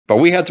But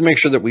we have to make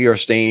sure that we are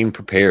staying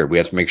prepared. We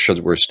have to make sure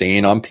that we're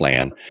staying on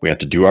plan. We have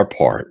to do our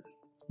part.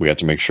 We have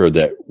to make sure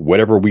that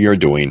whatever we are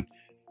doing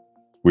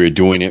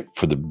it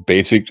for the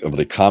basics of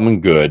the common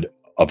good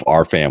of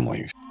our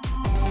families.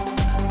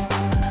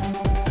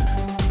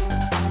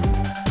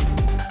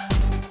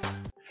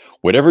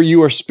 Whatever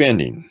you are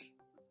spending,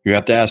 you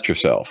have to ask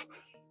yourself,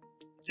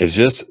 is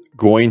this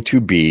going to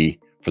be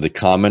for the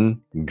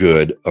common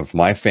good of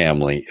my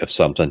family if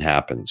something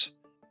happens?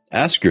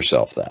 Ask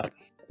yourself that.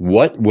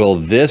 What will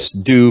this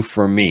do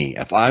for me?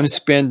 If I'm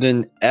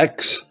spending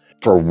X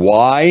for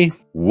Y,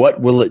 what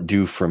will it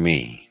do for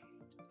me?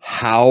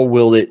 How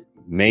will it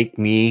make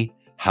me?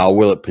 How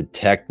will it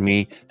protect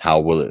me? How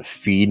will it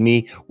feed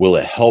me? Will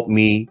it help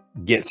me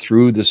get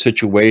through the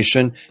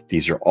situation?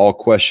 These are all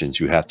questions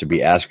you have to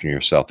be asking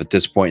yourself at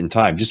this point in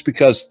time, just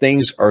because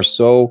things are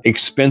so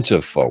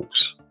expensive,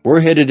 folks.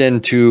 We're headed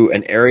into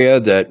an area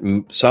that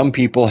some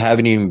people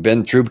haven't even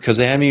been through because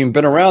they haven't even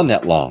been around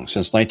that long,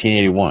 since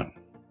 1981.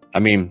 I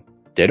mean,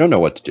 they don't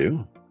know what to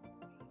do.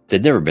 They've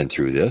never been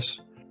through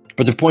this.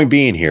 But the point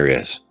being here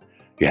is,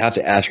 you have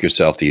to ask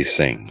yourself these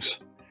things.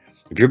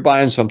 If you're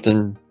buying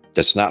something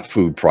that's not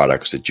food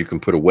products that you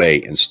can put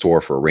away and store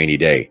for a rainy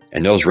day,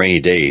 and those rainy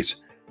days,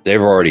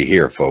 they're already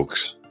here,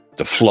 folks.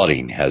 The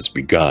flooding has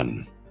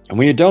begun. And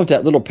when you don't,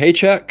 that little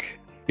paycheck,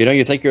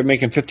 you think you're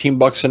making 15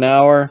 bucks an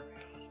hour,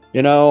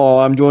 oh,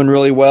 I'm doing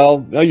really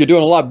well. No, you're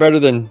doing a lot better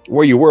than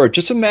where you were.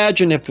 Just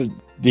imagine if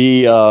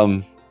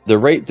the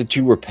rate that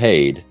you were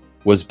paid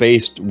was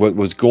based, what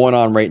was going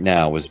on right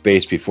now was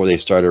based before they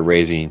started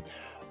raising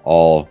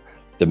all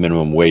the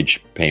minimum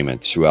wage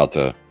payments throughout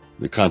the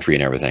country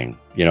and everything.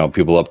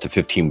 People up to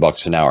 15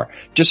 bucks an hour.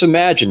 Just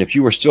imagine if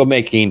you were still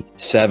making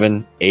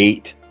 $7,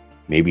 $8,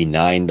 maybe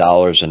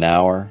 $9 an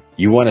hour.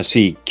 You want to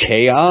see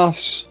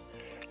chaos?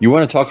 You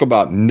want to talk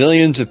about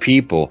millions of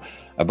people,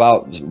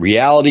 about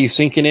reality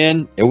sinking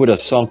in? It would have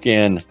sunk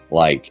in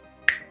like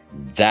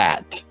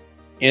that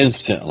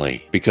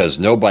instantly,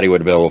 because nobody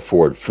would be able to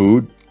afford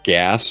food,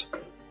 gas,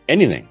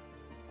 anything.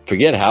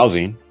 Forget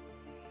housing.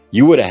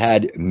 You would have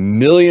had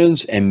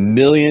millions and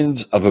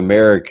millions of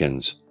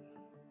Americans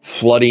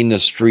flooding the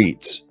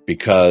streets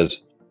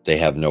because they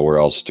have nowhere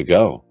else to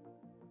go.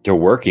 They're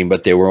working,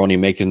 but they were only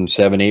making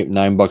 7, 8,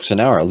 9 bucks an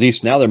hour. At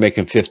least now they're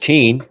making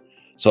 15.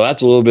 So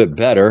that's a little bit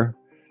better.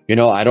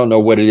 I don't know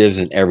what it is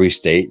in every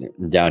state.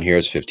 Down here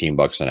it's 15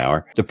 bucks an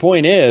hour. The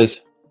point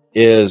is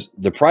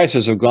the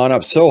prices have gone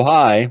up so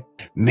high.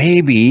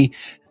 Maybe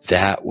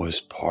that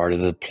was part of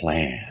the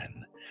plan.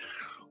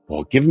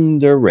 We'll give them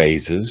their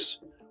raises.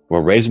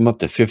 We'll raise them up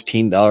to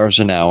 $15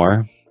 an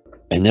hour,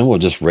 and then we'll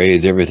just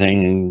raise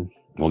everything and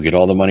we'll get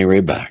all the money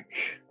right back.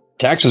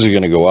 Taxes are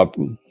going to go up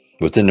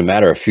within a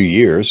matter of a few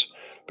years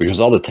because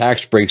all the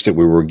tax breaks that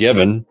we were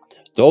given,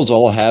 those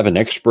all have an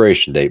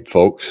expiration date,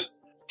 folks.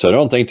 So I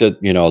don't think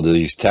that,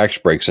 these tax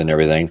breaks and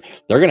everything,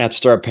 they're going to have to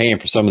start paying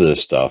for some of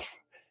this stuff.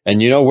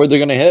 And you know where they're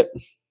going to hit?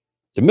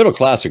 The middle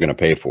class are going to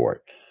pay for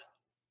it.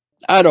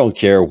 I don't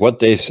care what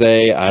they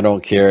say. I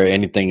don't care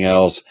anything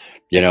else.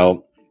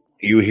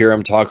 You hear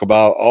them talk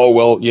about, oh,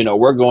 well,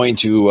 we're going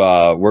to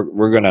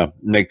we're going to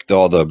make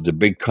all the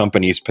big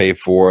companies pay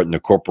for it, and the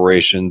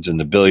corporations and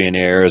the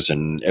billionaires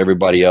and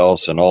everybody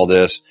else and all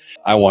this.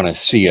 I want to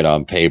see it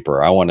on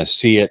paper. I want to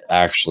see it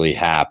actually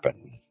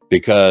happen,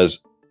 because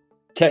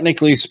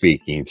technically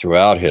speaking,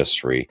 throughout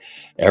history,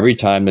 every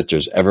time that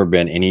there's ever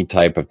been any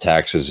type of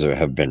taxes that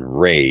have been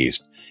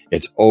raised,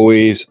 it's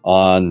always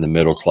on the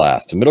middle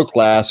class. The middle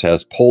class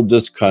has pulled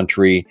this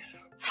country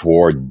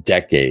for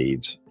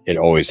decades. It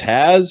always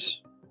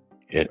has.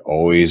 It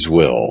always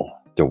will.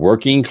 The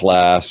working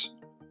class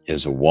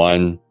is the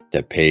one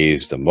that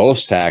pays the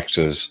most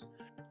taxes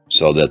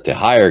so that the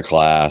higher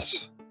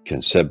class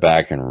can sit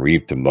back and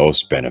reap the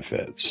most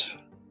benefits.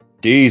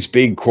 These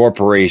big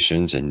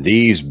corporations and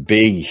these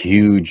big,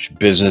 huge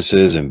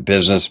businesses and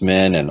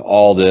businessmen and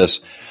all this,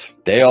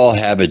 they all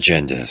have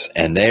agendas,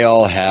 and they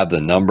all have the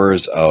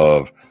numbers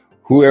of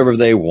whoever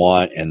they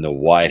want in the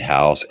White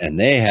House, and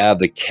they have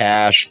the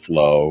cash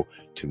flow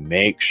to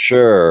make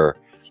sure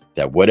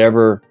that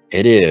whatever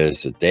it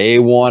is that they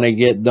want to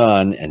get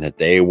done and that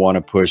they want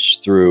to push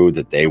through,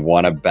 that they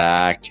want to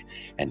back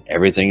and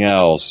everything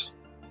else,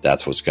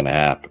 that's what's going to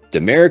happen. The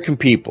American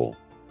people,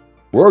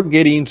 we're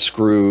getting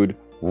screwed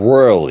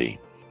royally.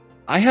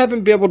 I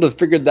haven't been able to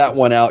figure that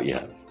one out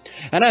yet.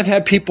 And I've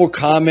had people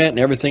comment and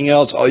everything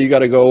else. Oh, you got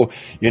to go,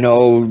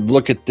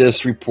 look at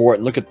this report,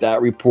 look at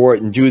that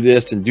report, and do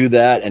this and do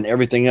that and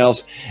everything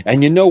else.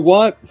 And you know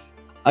what?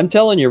 I'm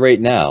telling you right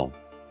now,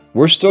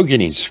 we're still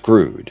getting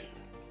screwed.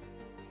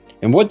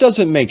 And what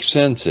doesn't make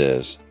sense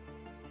is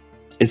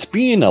it's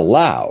being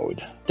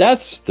allowed.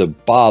 That's the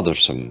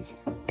bothersome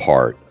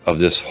part of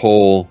this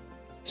whole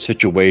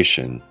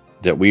situation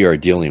that we are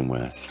dealing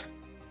with.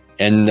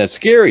 And the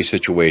scary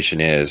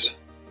situation is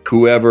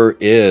whoever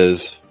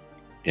is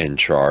in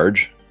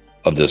charge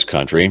of this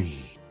country.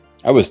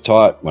 I was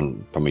taught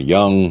from a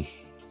young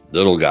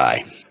little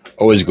guy,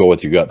 always go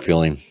with your gut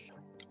feeling.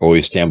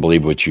 Always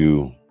believe what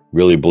you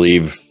really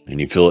believe,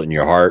 and you feel it in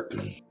your heart,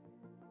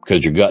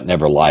 because your gut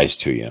never lies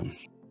to you.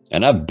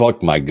 And I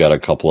bucked my gut a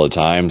couple of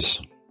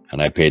times,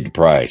 and I paid the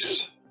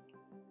price.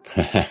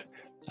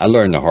 I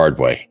learned the hard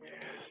way.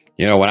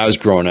 You know, when I was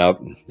growing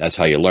up, that's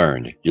how you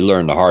learned. You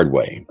learned the hard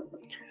way.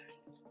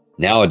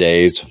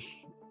 Nowadays,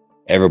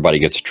 everybody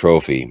gets a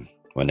trophy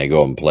when they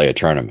go and play a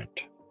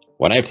tournament.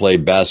 When I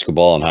played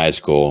basketball in high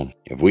school,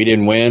 if we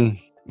didn't win,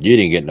 you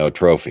didn't get no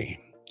trophy.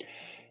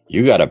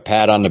 You got a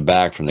pat on the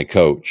back from the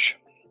coach.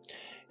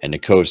 And the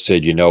coach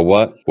said, you know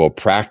what? We'll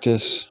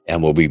practice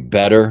and we'll be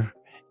better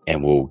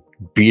and we'll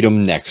beat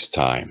them next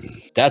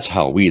time. That's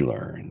how we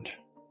learned.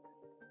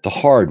 The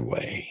hard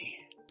way.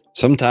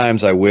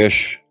 Sometimes I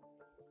wish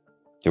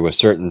there were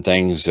certain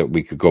things that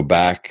we could go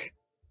back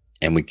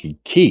and we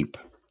could keep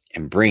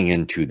and bring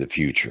into the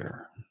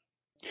future.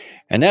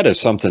 And that is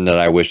something that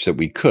I wish that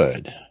we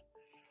could,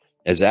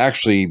 is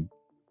actually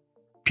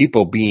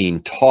people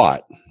being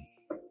taught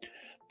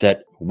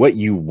that what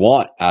you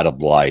want out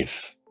of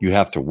life, you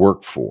have to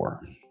work for.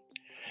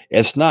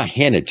 It's not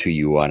handed to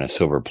you on a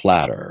silver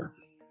platter.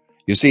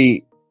 You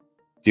see,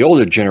 the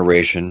older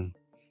generation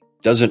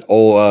doesn't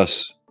owe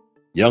us,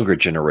 younger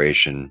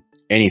generation,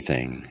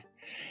 anything.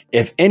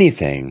 If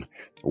anything,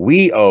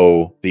 we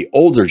owe the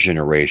older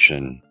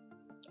generation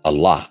a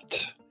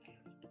lot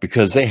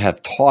because they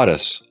have taught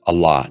us a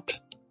lot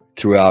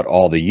throughout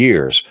all the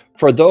years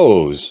for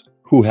those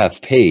who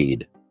have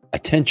paid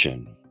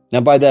attention.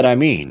 Now, by that I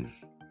mean,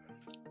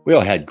 we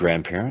all had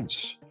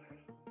grandparents.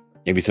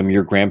 Maybe some of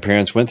your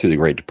grandparents went through the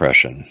Great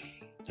Depression.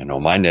 I know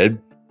mine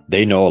did.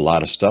 They know a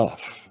lot of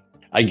stuff.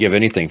 I'd give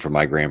anything for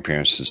my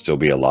grandparents to still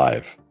be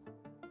alive.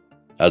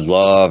 I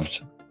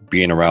loved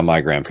being around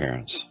my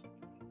grandparents.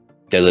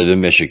 They lived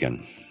in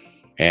Michigan.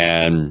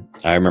 And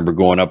I remember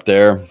going up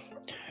there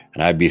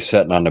and I'd be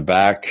sitting on the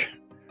back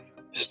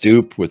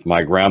stoop with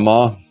my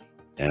grandma,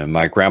 and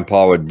my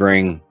grandpa would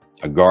bring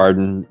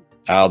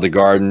out of the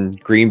garden,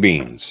 green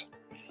beans,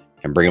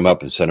 and bring them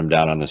up and set them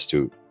down on the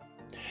stoop.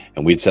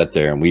 And we'd sit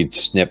there and we'd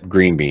snip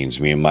green beans,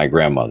 me and my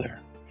grandmother.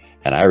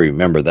 And I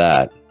remember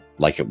that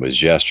like it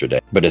was yesterday.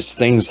 But it's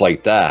things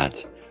like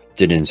that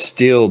that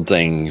instilled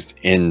things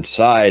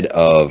inside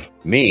of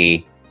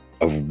me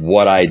of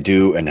what I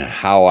do and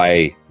how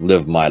I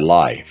live my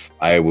life.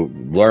 I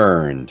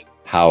learned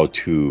how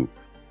to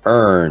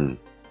earn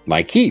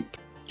my keep.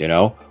 You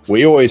know,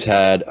 we always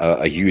had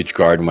a huge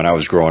garden when I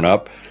was growing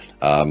up.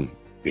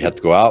 You had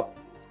to go out,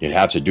 you'd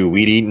have to do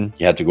weed eating,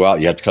 you had to go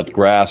out, you had to cut the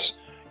grass,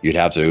 you'd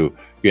have to,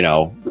 you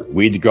know,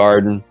 weed the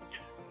garden.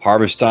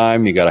 Harvest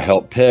time, you got to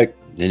help pick,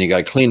 then you got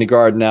to clean the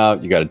garden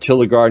out, you got to till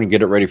the garden,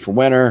 get it ready for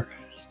winter.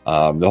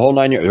 The whole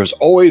 9 years, there's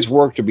always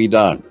work to be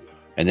done.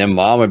 And then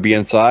mom would be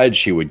inside,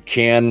 she would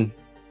can,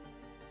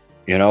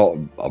 you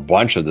know, a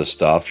bunch of the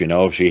stuff, you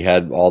know, she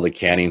had all the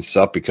canning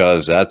stuff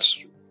because that's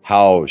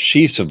how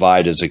she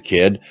survived as a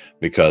kid,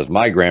 because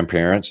my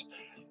grandparents,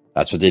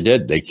 that's what they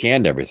did. They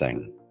canned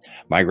everything.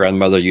 My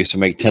grandmother used to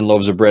make 10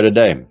 loaves of bread a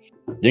day.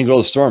 Didn't go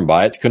to the store and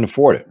buy it, couldn't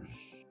afford it.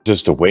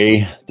 Just the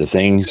way the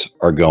things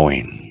are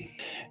going.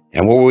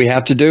 And what we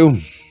have to do,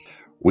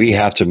 we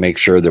have to make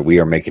sure that we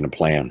are making a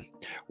plan.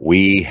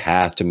 We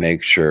have to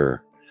make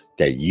sure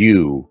that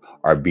you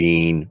are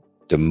being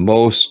the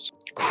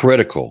most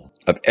critical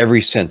of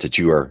every cent that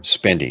you are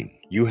spending.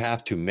 You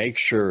have to make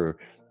sure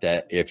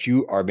that if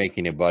you are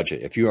making a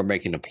budget, if you are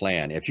making a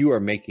plan, if you are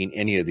making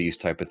any of these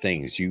type of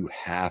things, you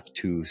have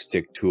to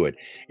stick to it.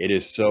 It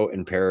is so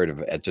imperative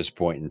at this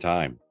point in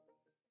time.